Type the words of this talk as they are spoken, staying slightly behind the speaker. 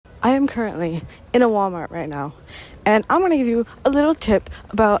I am currently in a Walmart right now, and I'm going to give you a little tip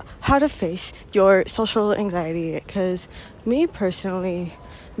about how to face your social anxiety, because me personally,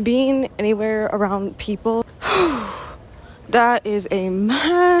 being anywhere around people, that is a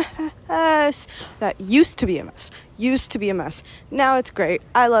mess. That used to be a mess. Now it's great.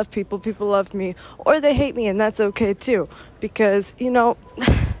 I love people. People love me, or they hate me, and that's okay too, because,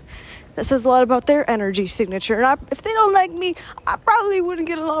 that says a lot about their energy signature. And if they don't like me, I probably wouldn't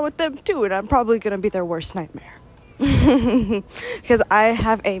get along with them too. And I'm probably going to be their worst nightmare. Because I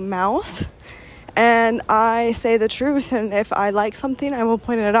have a mouth and I say the truth. And if I like something, I will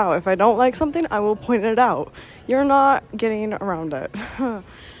point it out. If I don't like something, I will point it out. You're not getting around it.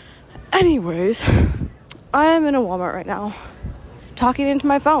 Anyways, I am in a Walmart right now, talking into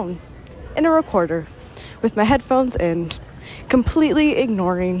my phone in a recorder with my headphones in, completely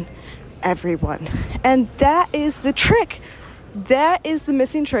ignoring everyone. And that is the trick. That is the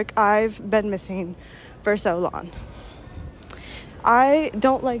missing trick I've been missing for so long. I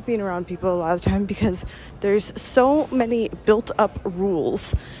don't like being around people a lot of the time because there's so many built up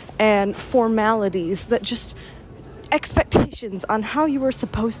rules and formalities that just expectations on how you were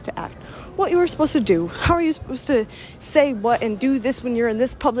supposed to act, what you were supposed to do, how are you supposed to say what and do this when you're in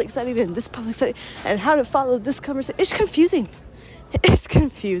this public setting and this public setting, and how to follow this conversation. It's confusing. It's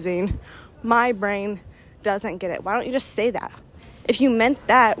confusing. My brain doesn't get it. Why don't you just say that? If you meant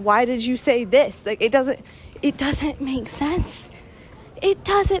that, why did you say this? Like, it doesn't make sense. It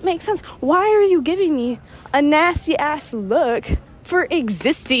doesn't make sense. Why are you giving me a nasty ass look for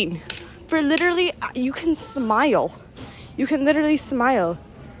existing? For literally, you can smile. You can literally smile.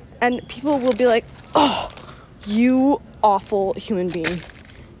 And people will be like, oh, you awful human being.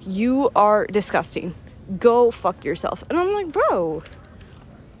 You are disgusting. Go fuck yourself. And I'm like, bro,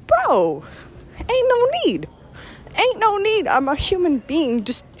 ain't no need. I'm a human being.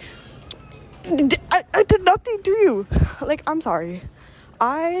 Just, I did nothing to you. Like, I'm sorry.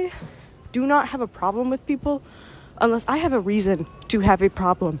 I do not have a problem with people unless I have a reason to have a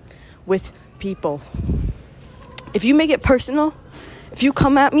problem with people. If you make it personal, if you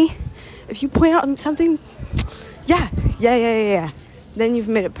come at me, if you point out something, yeah, then you've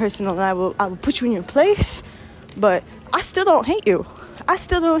made it personal, and I will put you in your place. But I still don't hate you.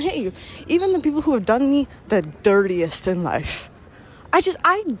 Even the people who have done me the dirtiest in life,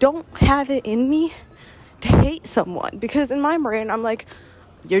 I don't have it in me to hate someone, because in my brain I'm like,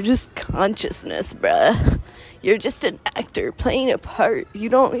 you're just consciousness, bruh. You're just an actor playing a part. You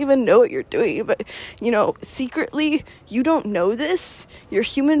don't even know what you're doing, but secretly you don't know this. Your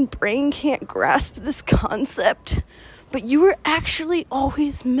human brain can't grasp this concept. But you were actually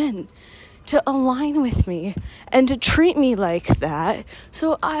always meant to align with me and to treat me like that,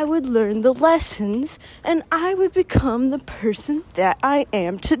 so I would learn the lessons and I would become the person that I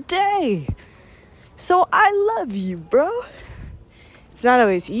am today. So I love you, bro. It's not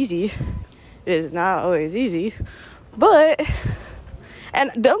always easy. It is not always easy. But,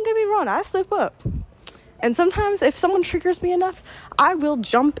 and don't get me wrong, I slip up. And sometimes if someone triggers me enough, I will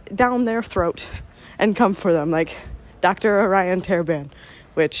jump down their throat and come for them, like Dr. Orion Terban,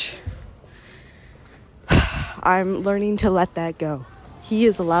 which I'm learning to let that go. He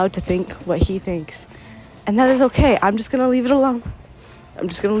is allowed to think what he thinks, and that is okay. I'm just going to leave it alone.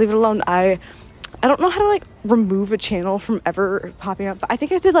 I don't know how to remove a channel from ever popping up, but I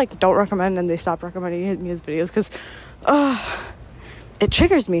think I did don't recommend, and they stopped recommending me his videos because it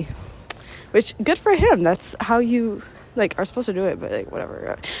triggers me, which good for him. That's how you are supposed to do it, but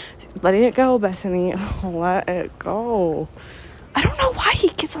whatever. Letting it go, Bethany. Let it go. I don't know why he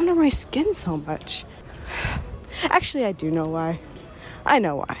gets under my skin so much. Actually, I do know why. I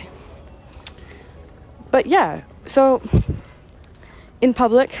know why. But yeah, so in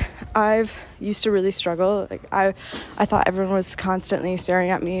public, I've used to really struggle. I thought everyone was constantly staring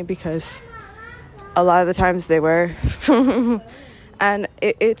at me, because a lot of the times they were. And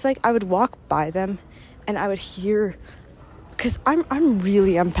it's I would walk by them and I would hear, because I'm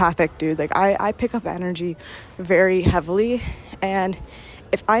really empathic, dude. I pick up energy very heavily, and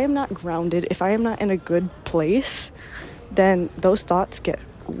if I am not grounded, if I am not in a good place, then those thoughts get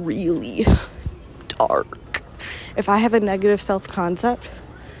really dark. If I have a negative self-concept,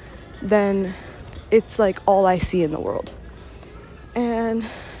 then it's all I see in the world. And,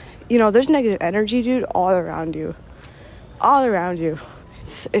 there's negative energy, dude, all around you.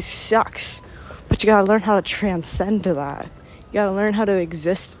 It sucks. But you gotta learn how to transcend to that. You gotta learn how to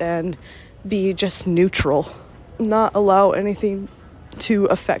exist and be just neutral. Not allow anything to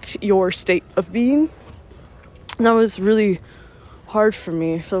affect your state of being. And that was really hard for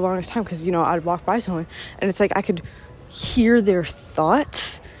me for the longest time, because I'd walk by someone and it's I could hear their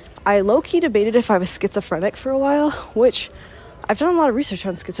thoughts. I low-key debated if I was schizophrenic for a while, which I've done a lot of research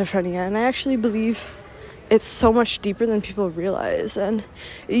on schizophrenia, and I actually believe it's so much deeper than people realize. And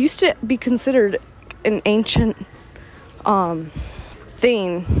it used to be considered an ancient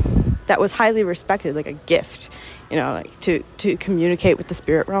thing that was highly respected, like a gift, you know, like to communicate with the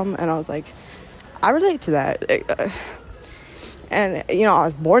spirit realm. And I was like, I relate to that. And, you know, I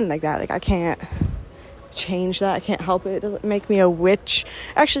was born like that. Like, I can't change that. I can't help it. It doesn't make me a witch.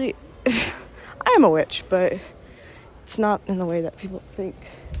 Actually, I am a witch, but it's not in the way that people think.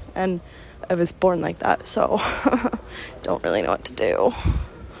 And I was born like that, so don't really know what to do.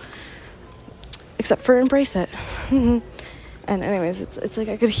 Except for embrace it. And anyways, it's like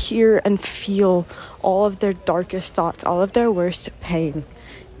I could hear and feel all of their darkest thoughts, all of their worst pain.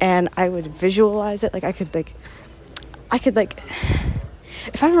 And I would visualize it. Like, I could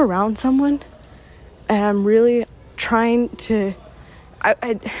if I'm around someone and I'm really trying to,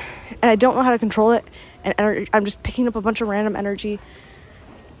 and I don't know how to control it, and I'm just picking up a bunch of random energy,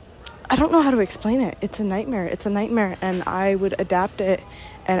 I don't know how to explain it. It's a nightmare. And I would adapt it,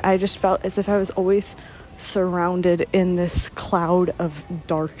 and I just felt as if I was always surrounded in this cloud of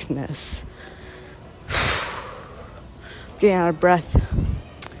darkness. Getting out of breath.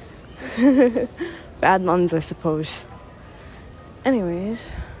 Bad lungs, I suppose. Anyways,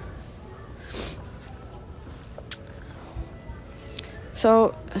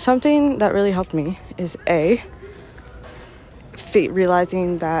 so something that really helped me is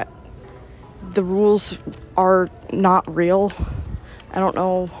realizing that the rules are not real. I don't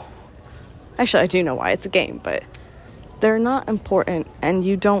know. Actually, I do know why. It's a game, but they're not important, and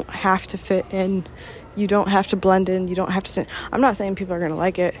you don't have to fit in. You don't have to blend in. You don't have to. I'm not saying people are going to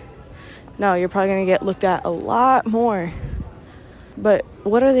like it. No, you're probably going to get looked at a lot more. But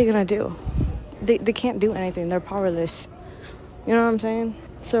what are they going to do? They can't do anything. They're powerless. You know what I'm saying?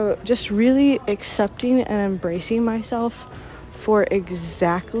 So just really accepting and embracing myself for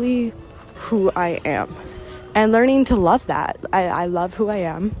exactly who I am. And learning to love that. I love who I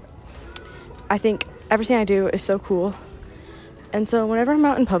am. I think everything I do is so cool. And so whenever I'm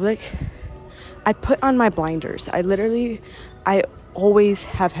out in public, I put on my blinders. I always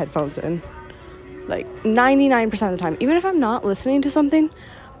have headphones in. Like 99% of the time. Even if I'm not listening to something,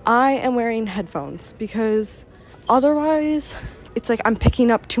 I am wearing headphones, because otherwise it's like I'm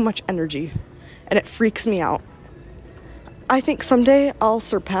picking up too much energy and it freaks me out. I think someday I'll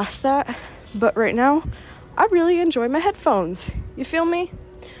surpass that, but right now I really enjoy my headphones. You feel me?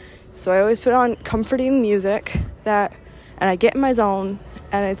 So I always put on comforting music and I get in my zone,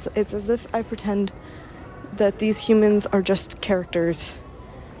 and it's as if I pretend that these humans are just characters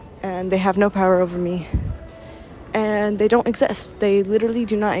and they have no power over me, and they don't exist. They literally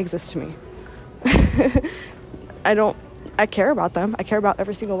do not exist to me. I care about them. I care about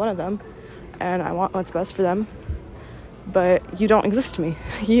every single one of them, and I want what's best for them. But you don't exist to me.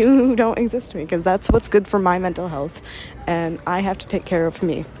 You don't exist to me, because that's what's good for my mental health, and I have to take care of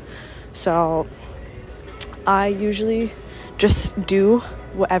me. So I usually just do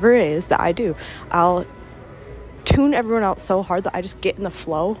whatever it is that I do. I'll tune everyone out so hard that I just get in the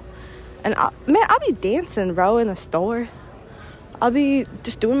flow. And I'll be dancing, bro, in the store. I'll be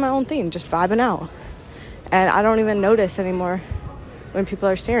just doing my own thing, just vibing out. And I don't even notice anymore when people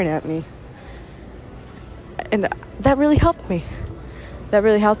are staring at me. And that really helped me.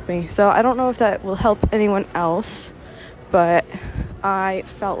 So I don't know if that will help anyone else, but I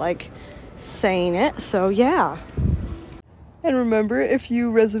felt like saying it, so yeah. And remember, if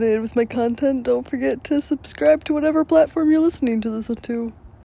you resonated with my content, don't forget to subscribe to whatever platform you're listening to this to.